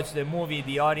when you watch the movie,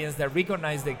 the audience that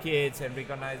recognize the kids and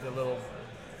recognize the little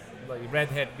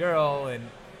redhead girl, and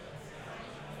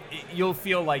you'll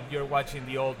feel like you're watching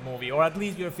the old movie, or at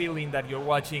least you're feeling that you're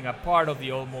watching a part of the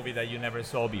old movie that you never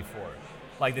saw before,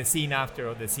 like the scene after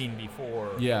or the scene before.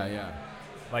 Yeah.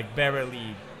 Like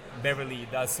Beverly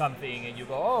does something, and you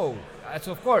go, oh, that's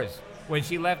of course. When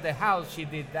she left the house, she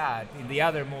did that in the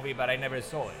other movie, but I never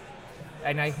saw it.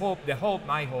 And my hope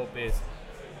is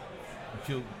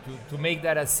to make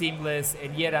that as seamless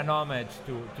and yet an homage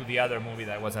to the other movie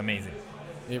that was amazing.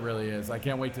 It really is. I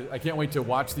can't wait to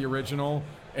watch the original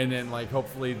and then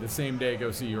hopefully the same day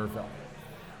go see your film.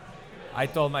 I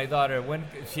told my daughter when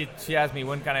she asked me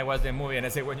when can I watch the movie, and I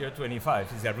said when you're 25.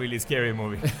 It's a really scary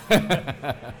movie.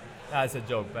 That's a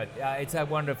joke, but it's a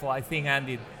wonderful. I think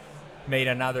Andy made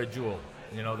another jewel.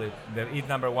 The It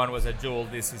number 1 was a jewel.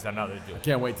 This is another jewel. I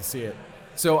can't wait to see it.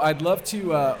 So I'd love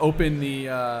to open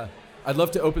the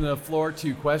floor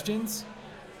to questions.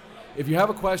 If you have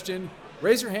a question,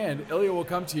 raise your hand. Ilya will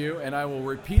come to you, and I will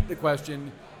repeat the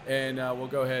question, and we'll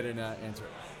go ahead and answer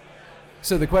it.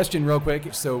 So the question, real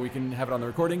quick, so we can have it on the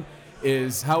recording,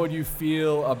 is how would you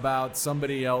feel about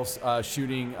somebody else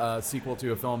shooting a sequel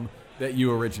to a film that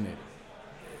you originated?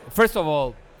 First of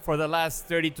all, for the last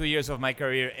 32 years of my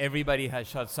career, everybody has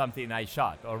shot something I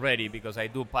shot already because I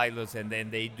do pilots and then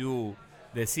they do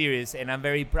the series, and I'm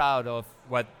very proud of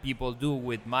what people do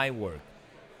with my work.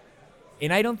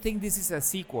 And I don't think this is a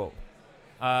sequel.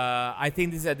 I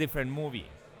think this is a different movie.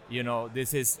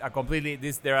 This is a completely,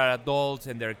 there are adults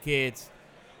and there are kids.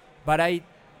 But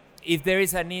if there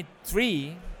is a Need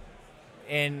 3,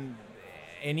 and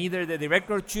either the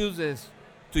director chooses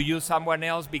to use someone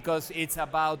else because it's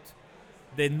about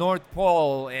the North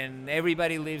Pole and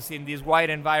everybody lives in this white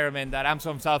environment, that I'm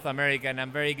from South America and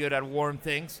I'm very good at warm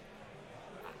things,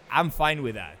 I'm fine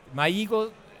with that. My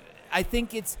ego, I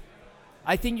think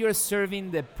I think you're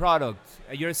serving the product.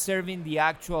 You're serving the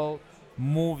actual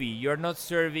movie. You're not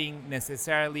serving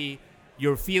necessarily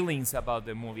your feelings about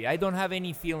the movie. I don't have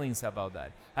any feelings about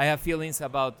that. I have feelings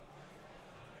about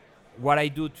what I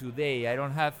do today.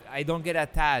 I don't get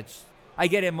attached. I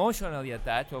get emotionally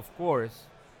attached, of course,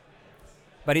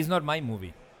 but it's not my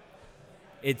movie.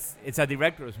 It's a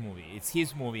director's movie. It's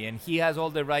his movie, and he has all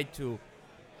the right to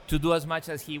do as much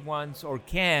as he wants or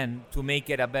can to make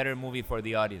it a better movie for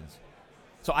the audience.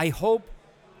 So I hope,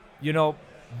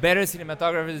 better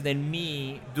cinematographers than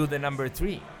me do the number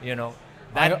 3.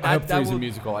 I hope 3 is a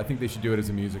musical. I think they should do it as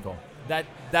a musical.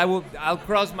 I'll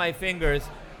cross my fingers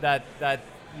that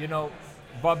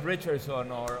Bob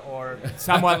Richardson or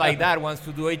someone like that wants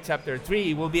to do it chapter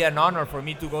 3. It will be an honor for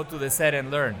me to go to the set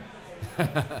and learn.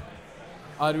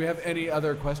 Do we have any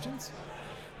other questions?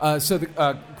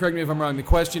 Correct me if I'm wrong. The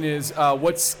question is,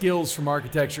 what skills from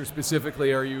architecture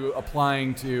specifically are you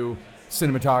applying to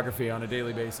cinematography on a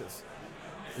daily basis?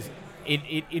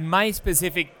 In my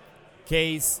specific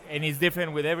case, and it's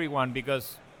different with everyone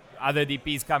because other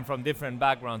DPs come from different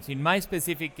backgrounds. In my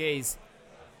specific case,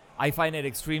 I find it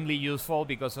extremely useful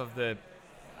because of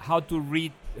how to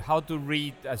read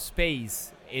a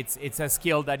space. It's a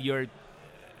skill that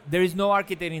there is no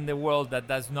architect in the world that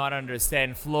does not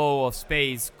understand flow of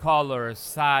space, color,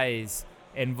 size,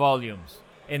 and volumes.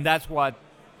 And that's what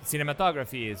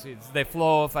cinematography is. It's the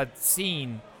flow of a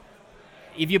scene.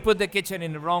 If you put the kitchen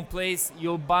in the wrong place,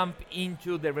 you'll bump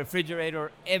into the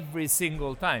refrigerator every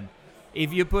single time.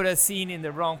 If you put a scene in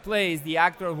the wrong place, the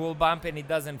actor will bump and it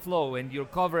doesn't flow, and your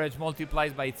coverage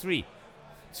multiplies by 3.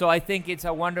 So I think it's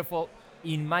a wonderful...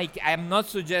 I'm not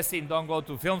suggesting don't go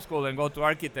to film school and go to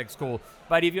architect school,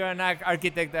 but if you're an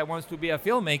architect that wants to be a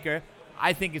filmmaker,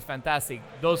 I think it's fantastic.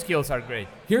 Those skills are great.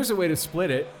 Here's a way to split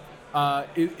it.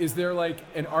 Is there like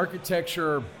an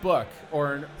architecture book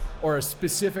or a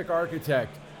specific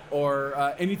architect or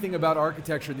anything about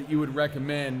architecture that you would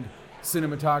recommend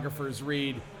cinematographers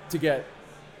read to get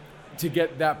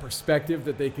that perspective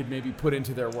that they could maybe put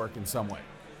into their work in some way?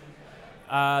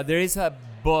 There is a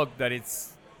book that it's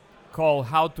called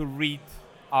How to Read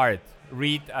Art.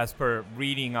 Read as per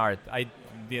reading art.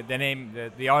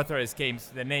 The author escapes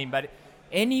the name, but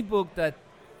any book that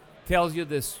tells you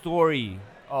the story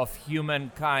of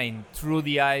humankind through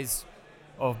the eyes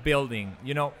of building.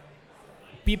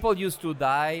 People used to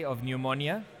die of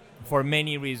pneumonia for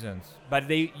many reasons, but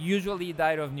they usually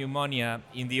died of pneumonia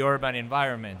in the urban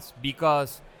environments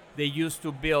because they used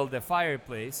to build a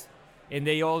fireplace and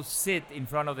they all sit in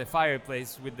front of the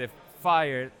fireplace with the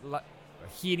fire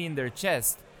heating their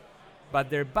chest, but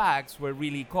their backs were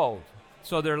really cold,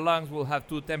 so their lungs will have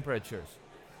 2 temperatures.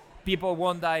 People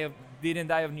didn't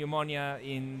die of pneumonia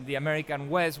in the American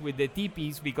West with the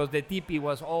teepees because the teepee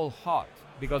was all hot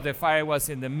because the fire was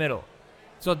in the middle.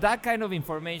 So that kind of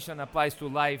information applies to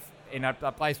life and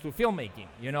applies to filmmaking,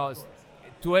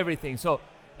 to everything. So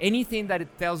anything that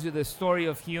it tells you the story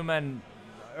of human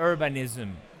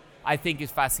urbanism, I think is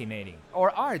fascinating.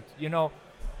 Or art,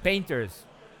 painters.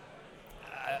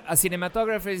 A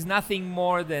cinematographer is nothing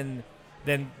more than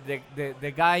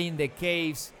the guy in the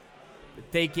caves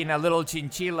taking a little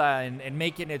chinchilla and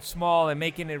making it small and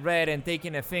making it red and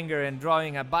taking a finger and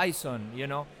drawing a bison,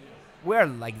 We're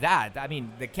like that. I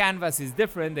mean, the canvas is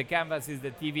different. The canvas is the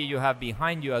TV you have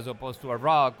behind you as opposed to a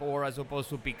rock or as opposed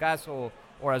to Picasso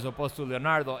or as opposed to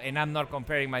Leonardo. And I'm not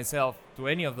comparing myself to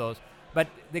any of those. But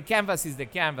the canvas is the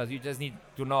canvas. You just need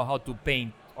to know how to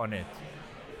paint on it.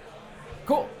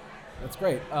 Cool. That's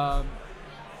great. We got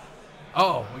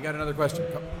another question.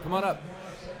 Come on up.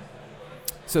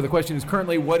 So the question is,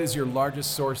 currently, what is your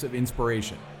largest source of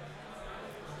inspiration?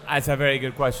 That's a very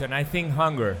good question. I think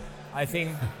hunger. I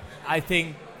think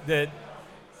that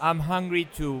I'm hungry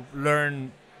to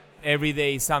learn every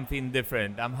day something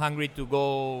different. I'm hungry to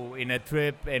go in a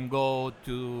trip and go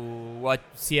to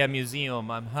see a museum.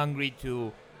 I'm hungry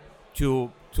to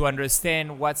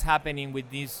understand what's happening with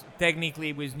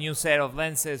with new set of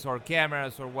lenses or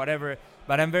cameras or whatever.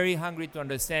 But I'm very hungry to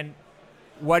understand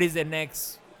what is the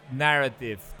next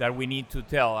narrative that we need to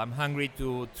tell. I'm hungry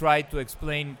to try to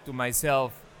explain to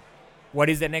myself what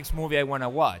is the next movie I want to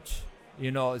watch.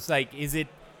 It's like, is it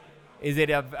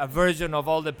a version of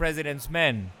All the President's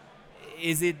Men?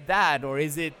 Is it that, or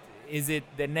is it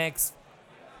the next?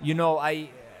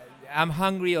 I'm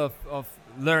hungry of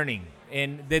learning,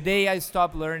 and the day I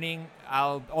stop learning,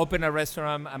 I'll open a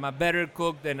restaurant. I'm a better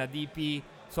cook than a DP,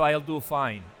 so I'll do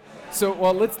fine. So,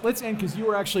 well, let's end, because you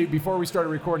were actually, before we started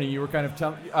recording, you were kind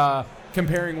of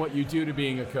comparing what you do to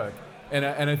being a cook, and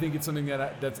I think it's something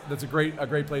that's a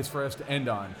great place for us to end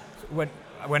on.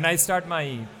 When I start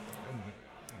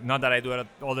not that I do it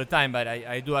all the time, but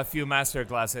I do a few master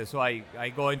classes. So I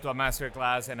go into a master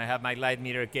class and I have my light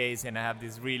meter case and I have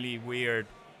this really weird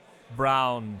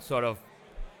brown sort of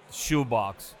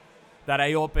shoebox that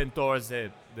I open towards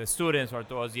the students or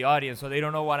towards the audience so they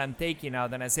don't know what I'm taking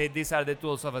out. And I say, these are the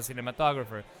tools of a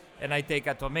cinematographer. And I take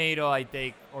a tomato, I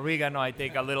take oregano, I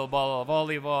take a little bottle of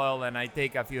olive oil, and I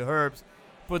take a few herbs,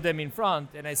 put them in front,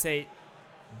 and I say,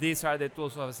 these are the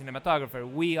tools of a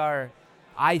cinematographer.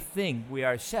 I think we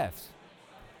are chefs.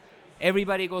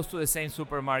 Everybody goes to the same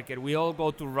supermarket. We all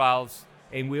go to Ralph's,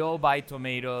 and we all buy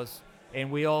tomatoes, and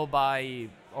we all buy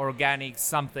organic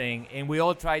something, and we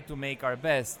all try to make our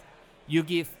best. You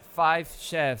give 5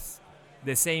 chefs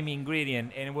the same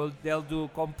ingredient, and they'll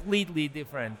do completely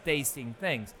different tasting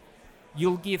things.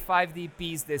 You'll give 5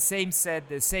 DPs the same set,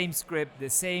 the same script, the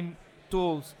same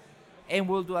tools, and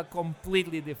we'll do a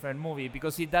completely different movie,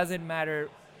 because it doesn't matter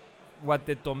what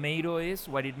the tomato is.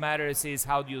 What it matters is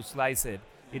how do you slice it.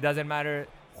 It doesn't matter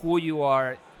who you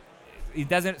are. It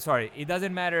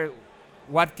doesn't matter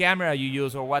what camera you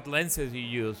use or what lenses you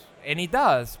use. And it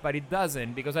does, but it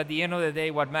doesn't, because at the end of the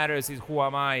day, what matters is who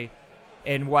am I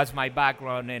and what's my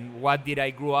background and what did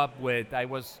I grow up with.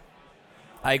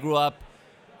 I grew up,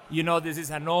 this is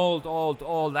an old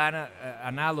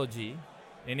analogy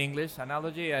in English.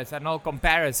 Analogy, it's an old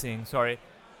comparison, sorry.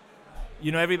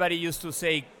 Everybody used to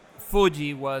say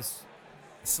Fuji was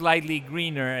slightly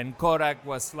greener and Kodak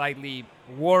was slightly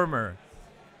warmer.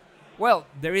 Well,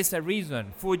 there is a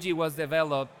reason. Fuji was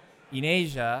developed in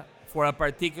Asia for a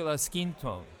particular skin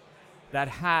tone that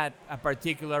had a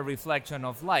particular reflection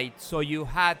of light, so you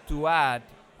had to add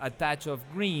a touch of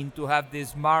green to have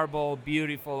this marble,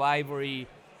 beautiful ivory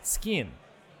skin.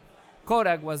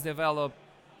 Kodak was developed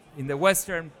in the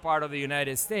western part of the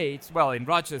United States, well, in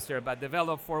Rochester, but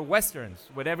developed for westerns,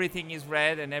 where everything is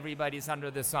red and everybody's under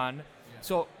the sun. Yeah.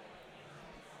 So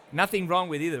nothing wrong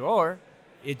with either or,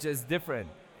 it's just different.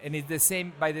 And it's the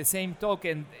same, by the same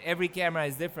token, every camera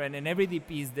is different and every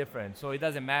DP is different, so it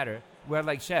doesn't matter. We're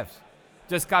like chefs.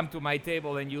 Just come to my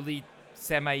table and you'll eat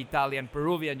semi-Italian,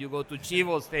 Peruvian. You go to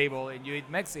Chivo's table and you eat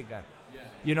Mexican.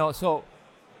 Yeah. So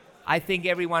I think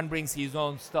everyone brings his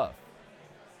own stuff.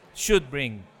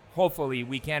 Hopefully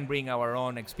we can bring our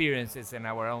own experiences and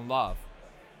our own love.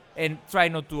 And try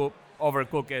not to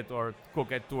overcook it or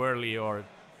cook it too early,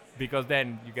 because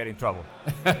then you get in trouble.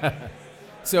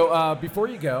 So before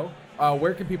you go,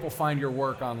 where can people find your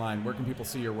work online? Where can people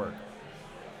see your work?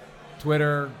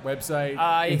 Twitter, website,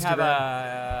 I Instagram? have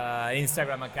an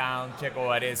Instagram account, Checco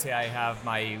Varese. I have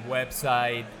my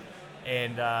website,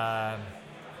 and I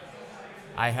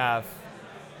have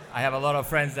a lot of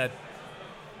friends that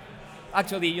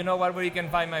actually, where you can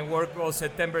find my work, go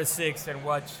September 6th and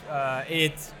watch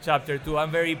It Chapter 2.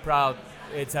 I'm very proud.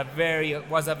 It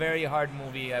was a very hard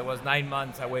movie. I was 9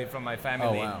 months away from my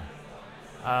family. Oh,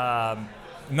 wow.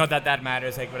 Not that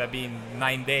matters. I could have been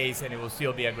 9 days and it will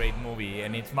still be a great movie.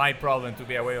 And it's my problem to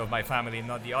be away with my family,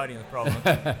 not the audience problem.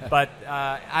 But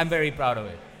I'm very proud of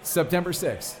it. September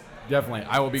 6th. Definitely.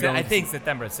 I will be going. I think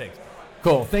September 6th.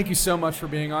 Cool. Thank you so much for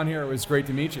being on here. It was great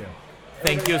to meet you.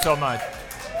 Thank you so much.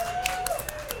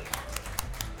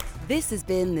 This has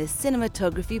been the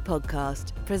Cinematography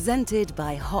Podcast, presented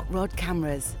by Hot Rod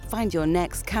Cameras. Find your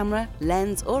next camera,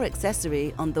 lens, or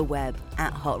accessory on the web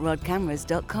at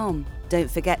hotrodcameras.com.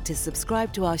 Don't forget to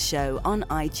subscribe to our show on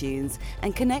iTunes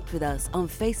and connect with us on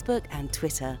Facebook and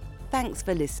Twitter. Thanks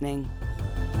for listening.